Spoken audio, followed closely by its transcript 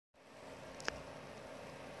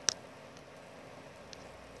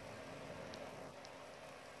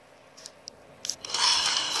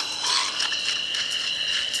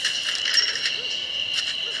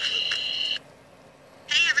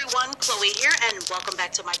and welcome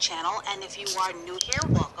back to my channel. And if you are new here,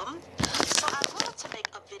 welcome. So I wanted to make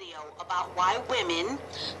a video about why women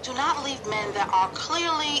do not leave men that are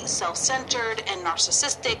clearly self-centered and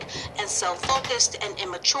narcissistic and self-focused and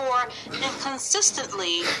immature and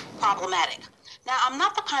consistently problematic. Now, I'm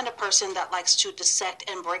not the kind of person that likes to dissect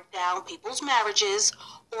and break down people's marriages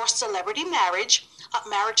or celebrity marriage.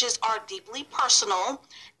 Marriages are deeply personal,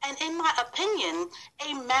 and in my opinion,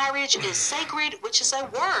 a marriage is sacred, which is a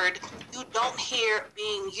word you don't hear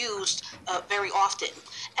being used very often.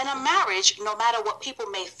 And a marriage, no matter what people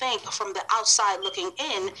may think from the outside looking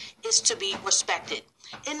in, is to be respected.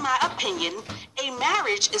 In my opinion, a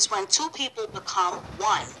marriage is when two people become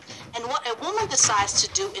one. And what a woman decides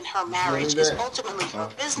to do in her marriage is ultimately her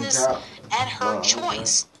business and her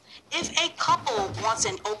choice. If a couple wants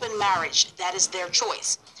an open marriage, that is their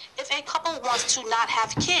choice. If a couple wants to not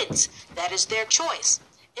have kids, that is their choice.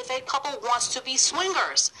 If a couple wants to be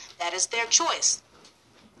swingers, that is their choice.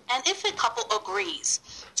 And if a couple agrees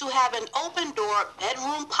to have an open door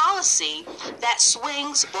bedroom policy that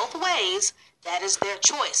swings both ways, that is their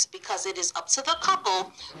choice, because it is up to the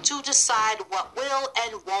couple to decide what will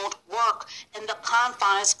and won't work in the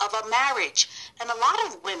confines of a marriage. And a lot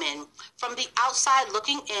of women from the outside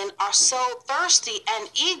looking in are so thirsty and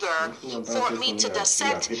eager for me to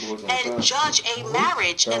dissect and judge a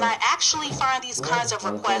marriage, and I actually find these kinds of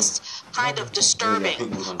requests kind of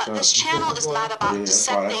disturbing. This channel is not about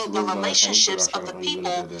dissecting the relationships of the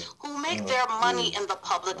people who make their money in the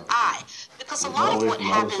public eye, because a lot of what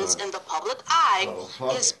happens in the public eye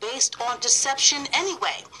is based on deception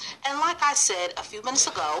anyway. And like I said a few minutes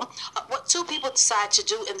ago, what two people decide to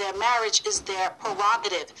do in their marriage is their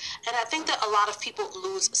prerogative. And I think that a lot of people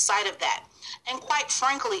lose sight of that. And quite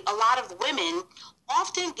frankly, a lot of women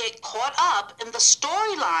often get caught up in the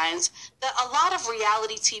storylines that a lot of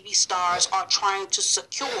reality TV stars are trying to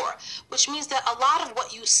secure, which means that a lot of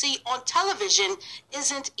what you see on television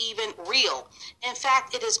isn't even real. In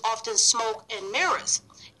fact, it is often smoke and mirrors.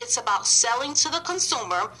 It's about selling to the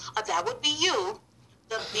consumer, that would be you,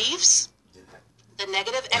 the beefs, the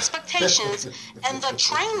negative expectations, and the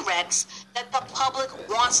train wrecks that the public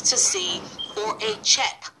wants to see for a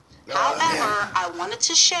check. However, I wanted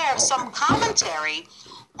to share some commentary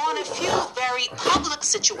on a few very public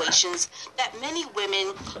situations that many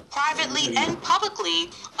women privately and publicly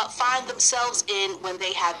find themselves in when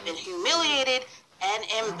they have been humiliated and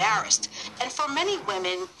embarrassed. And for many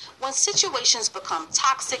women, when situations become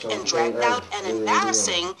toxic and dragged out and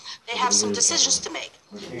embarrassing, they have some decisions to make.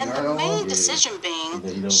 And the main decision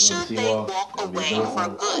being, should they walk away for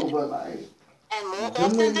good? And more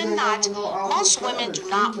often than not, most women do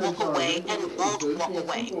not walk away and won't walk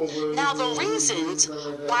away. Now, the reasons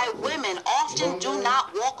why women often do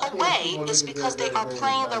not walk away is because they are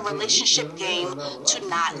playing the relationship game to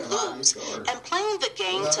not lose. And playing the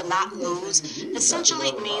game to not lose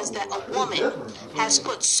essentially means that a woman has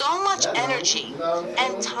put so much energy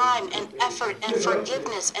and time and effort and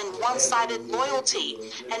forgiveness and one-sided loyalty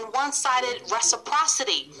and one-sided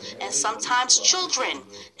reciprocity and sometimes children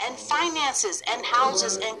and finances and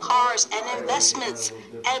houses and cars and investments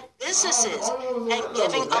and businesses and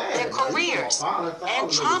giving up their careers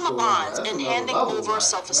and trauma bonds and handing over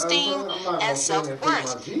self-esteem and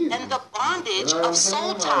self-worth and the bondage of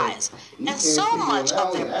soul ties, and so much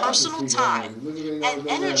of their personal time and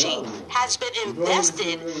energy has been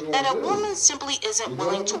invested that a woman simply isn't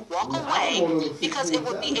willing to walk away because it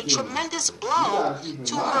would be a tremendous blow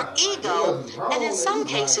to her ego and in some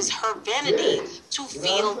cases her vanity to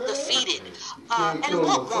feel defeated. And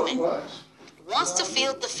what woman wants to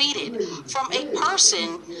feel defeated from a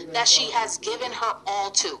person that she has given her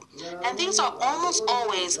all to? And these are almost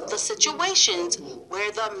always the situations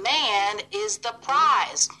where the man is the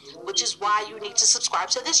prize, which is why you need to subscribe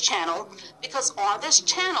to this channel, because on this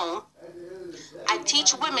channel, I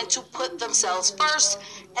teach women to put themselves first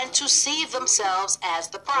and to see themselves as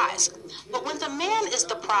the prize. But when the man is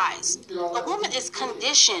the prize, a woman is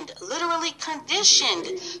conditioned, literally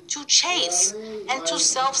conditioned, to chase and to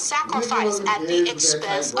self-sacrifice at the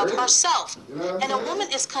expense of herself. And a woman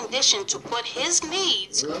is conditioned to put his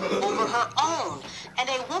needs over her own. And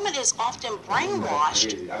a woman is often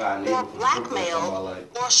brainwashed or blackmailed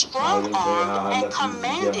or strong-armed and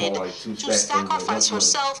commanded to sacrifice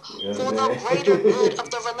herself for the greater good of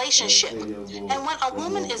the relationship. And when a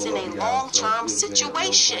woman is in a long-term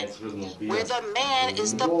situation where the man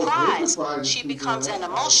is the prize, she becomes an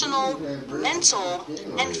emotional, mental,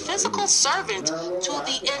 and physical servant to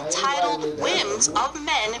the entitled whims of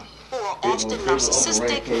men who are often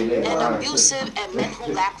narcissistic and abusive, and men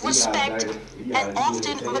who lack respect and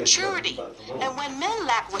often maturity. And when men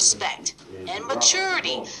lack respect and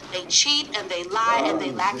maturity, they cheat and they lie and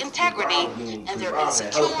they lack integrity and they're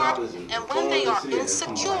insecure. And when they are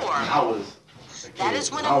insecure, that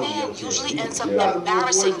is when a man usually ends up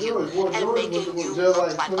embarrassing you and making you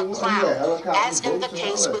look like a clown, as in the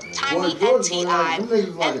case with Tiny and T.I.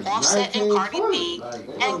 and Offset and Cardi B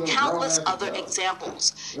and countless other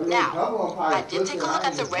examples. Now, I did take a look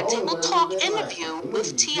at the Red Table Talk interview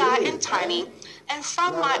with T.I. and Tiny, and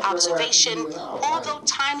from my observation, although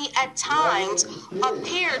Tiny at times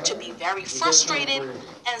appeared to be very frustrated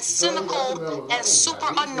and cynical and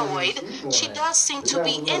super annoyed, she does seem to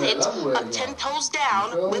be in it 10 toes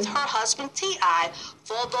down with her husband T.I.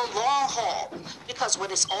 for the long haul. Because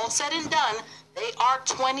when it's all said and done, they are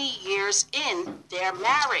 20 years in their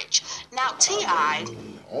marriage. Now T.I.,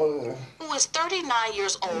 who is 39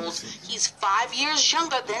 years old, he's 5 years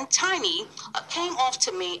younger than Tiny, came off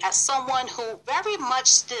to me as someone who very much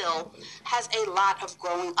still has a lot of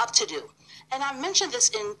growing up to do. And I mentioned this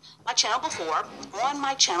in my channel before,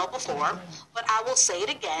 but I will say it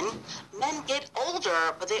again. Men get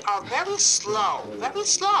older, but they are very slow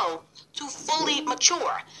to fully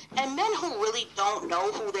mature. And men who really don't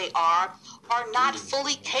know who they are not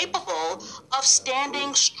fully capable of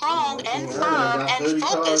standing strong and firm and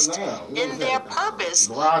focused in their purpose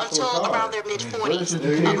until around their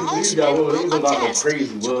mid-40s. Most men will attest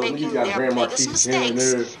to making their biggest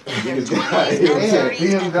mistakes in their 20s and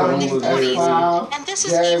 30s and early 40s. And this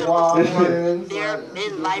is even before their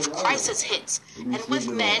midlife crisis hits. And with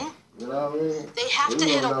men, they have to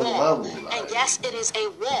hit a wall. And yes, it is a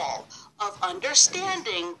wall of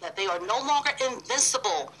understanding that they are no longer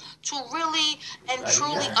invincible to really and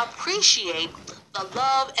truly appreciate the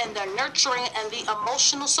love and the nurturing and the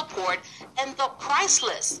emotional support and the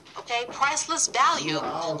priceless value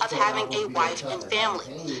of having a wife and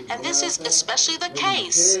family. And this is especially the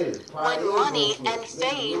case when money and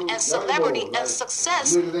fame and celebrity and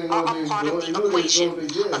success are a part of the equation.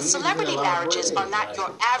 Celebrity marriages are not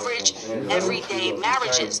your average, everyday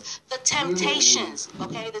marriages. The temptations,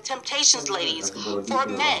 ladies, for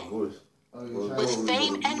men with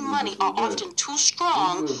fame and money are often too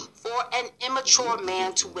strong for an immature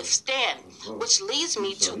man to withstand, which leads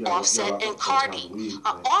me to Offset and Cardi.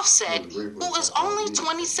 Offset, who is only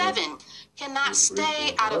 27, cannot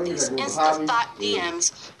stay out of these instant thought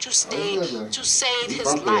DMs to save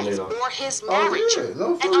his life or his marriage.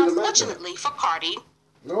 And unfortunately for Cardi,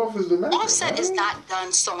 Offset is not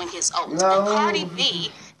done sowing his oats. And Cardi B,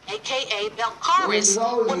 a.k.a. Belcaris,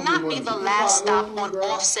 will not be the last stop on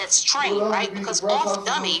Offset's train, right? Because Off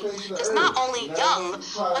Dummy is not only young,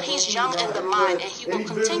 but he's young in the mind, and he will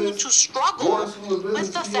continue to struggle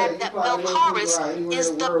with the fact that Belcaris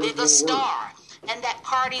is the bigger star, and that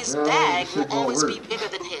Cardi's bag will always be bigger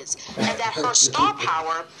than his, and that her star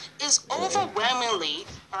power is overwhelmingly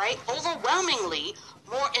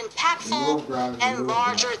more impactful and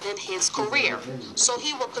larger than his career. So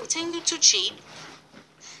he will continue to cheat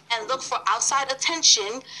and look for outside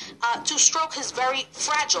attention to stroke his very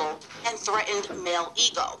fragile and threatened male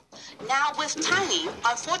ego. Now with Tiny,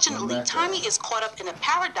 unfortunately, Tiny is caught up in a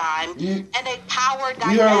paradigm and a power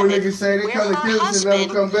dynamic where her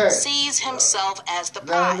husband sees himself as the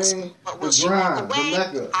prize. But will she walk away?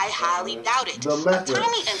 I highly doubt it.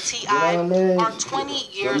 Tiny and T.I. are 20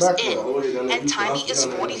 years in, and Tiny is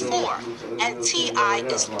 44, and T.I.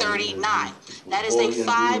 is 39. That is a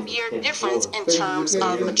 5-year difference in terms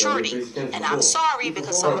of maturity. And I'm sorry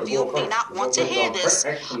because some of you may not want to hear this,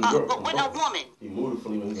 but when a woman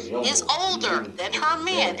is older than her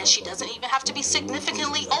man, and she doesn't even have to be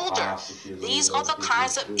significantly older, these are the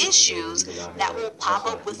kinds of issues that will pop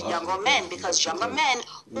up with younger men, because younger men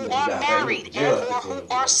who are married and or who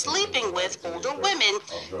are sleeping with older women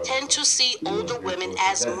tend to see older women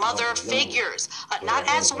as mother figures, not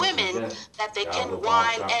as women that they can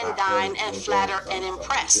wine and dine and flatter and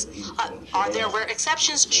impress. Are there rare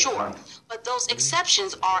exceptions? Sure. But those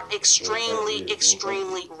exceptions are extremely,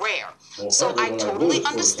 extremely rare. So I totally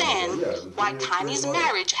understand why Tiny's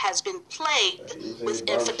marriage has been plagued with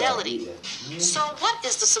infidelity. So what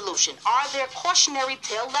is the solution? Are there cautionary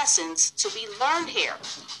tale lessons to be learned here?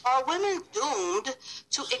 Are women doomed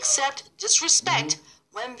to accept disrespect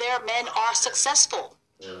when their men are successful?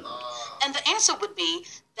 And the answer would be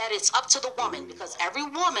that it's up to the woman, because every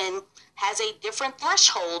woman has a different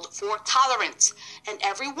threshold for tolerance, and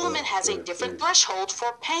every woman has a different threshold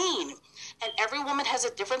for pain, and every woman has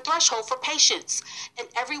a different threshold for patience, and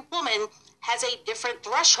every woman has a different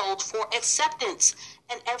threshold for acceptance,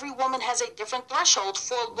 and every woman has a different threshold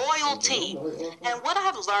for loyalty. And what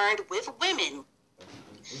I've learned with women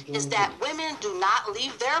is that women do not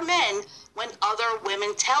leave their men when other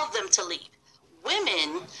women tell them to leave.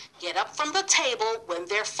 Women get up from the table when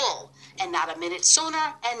they're full, and not a minute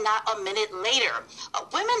sooner and not a minute later.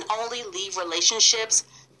 Women only leave relationships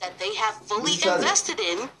that they have fully invested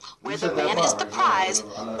in, where the man is the prize,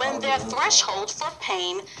 when their threshold for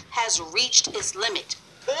pain has reached its limit,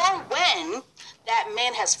 or when that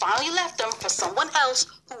man has finally left them for someone else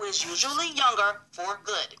who is usually younger for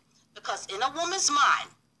good. Because in a woman's mind,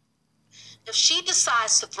 if she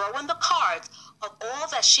decides to throw in the cards of all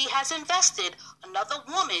that she has invested, another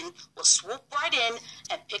woman will swoop right in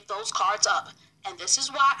and pick those cards up. And this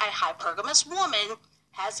is why a hypergamous woman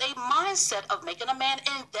has a mindset of making a man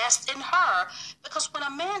invest in her, because when a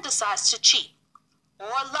man decides to cheat or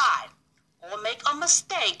lie or make a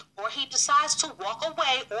mistake, or he decides to walk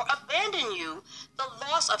away or abandon you, the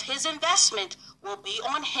loss of his investment will be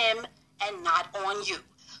on him and not on you.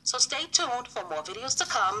 So stay tuned for more videos to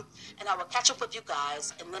come, and I will catch up with you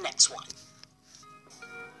guys in the next one.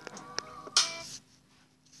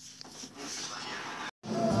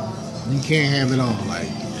 You can't have it all. Like,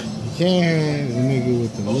 you can't have the nigga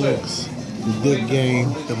with the looks, the dick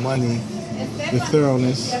game, the money, the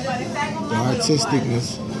thoroughness, the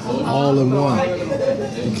artisticness, all in one.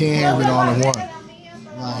 You can't have it all in one.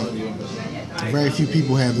 Like, very few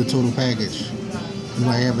people have the total package. You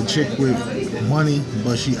might have a chick with money,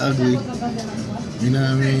 but she ugly. You know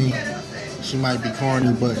what I mean? She might be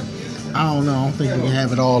corny, but I don't know. I don't think you can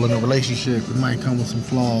have it all in a relationship. It might come with some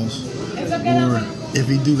flaws. Or if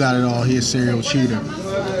he do got it all, he a serial cheater.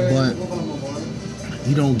 But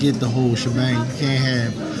you don't get the whole shebang. You can't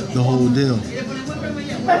have the whole deal.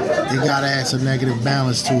 You gotta add some negative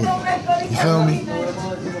balance to it. You feel me?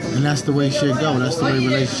 And that's the way shit go. That's the way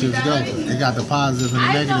relationships go. They got the positive and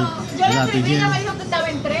the negative. They got the yin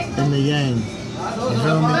and the yang. You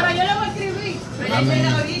feel me? I mean,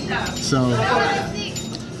 so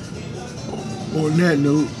on that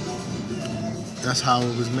note, that's how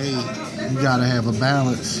it was made. You gotta have a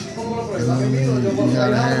balance. You know what I mean? You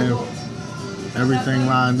gotta have everything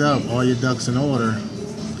lined up, all your ducks in order.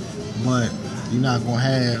 But you're not gonna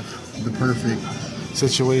have the perfect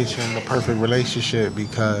situation, the perfect relationship,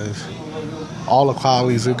 because all the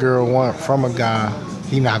qualities a girl want from a guy,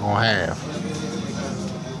 he not gonna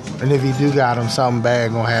have. And if he do got him, something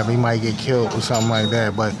bad gonna happen. He might get killed or something like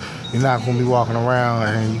that. But you're not gonna be walking around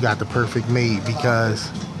and you got the perfect mate, because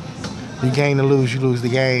you gain to lose, you lose the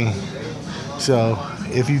game. So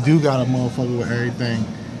if you do got a motherfucker with everything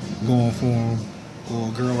going for him, or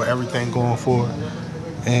a girl with everything going for her,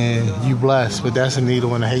 and you blessed, but that's a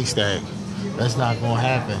needle in a haystack. That's not gonna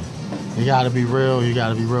happen. You gotta be real. You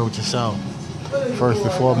gotta be real with yourself first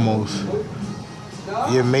and foremost.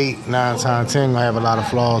 Your mate 9 times 10 gonna have a lot of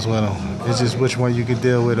flaws with him. It's just which one you can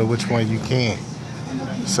deal with or which one you can't.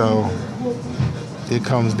 So it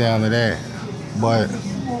comes down to that. But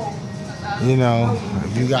you know,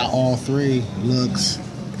 if you got all three, looks,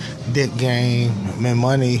 dick game, and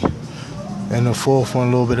money, and the fourth one,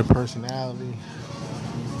 a little bit of personality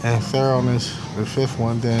and thoroughness, the fifth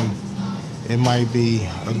one, then it might be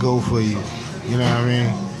a go for you. You know what I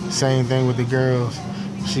mean? Same thing with the girls.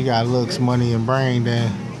 She got looks, money, and brain,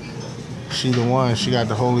 then she the one. She got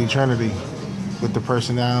the Holy Trinity with the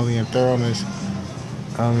personality and thoroughness.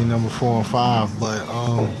 I mean, number 4 and 5, but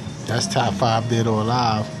that's top 5 dead or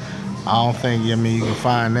alive. I don't think, you can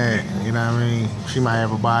find that. You know what I mean? She might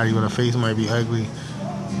have a body, but her face might be ugly.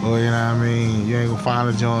 Or, you know what I mean? You ain't gonna find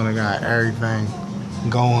a joint that got everything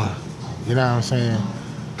going. You know what I'm saying?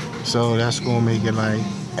 So that's gonna make it like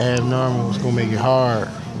abnormal. It's gonna make it hard.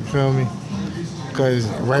 You feel me? Because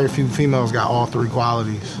very few females got all 3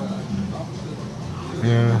 qualities.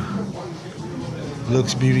 Yeah.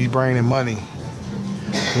 Looks, beauty, brain, and money.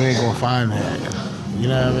 You ain't gonna find that. You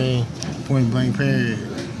know what I mean? Point blank period.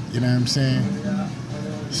 You know what I'm saying?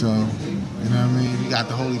 So, you know what I mean? You got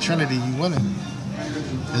the Holy Trinity, you winning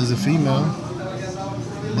as a female.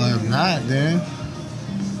 But if not, then,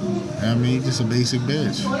 I mean, just a basic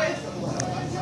bitch.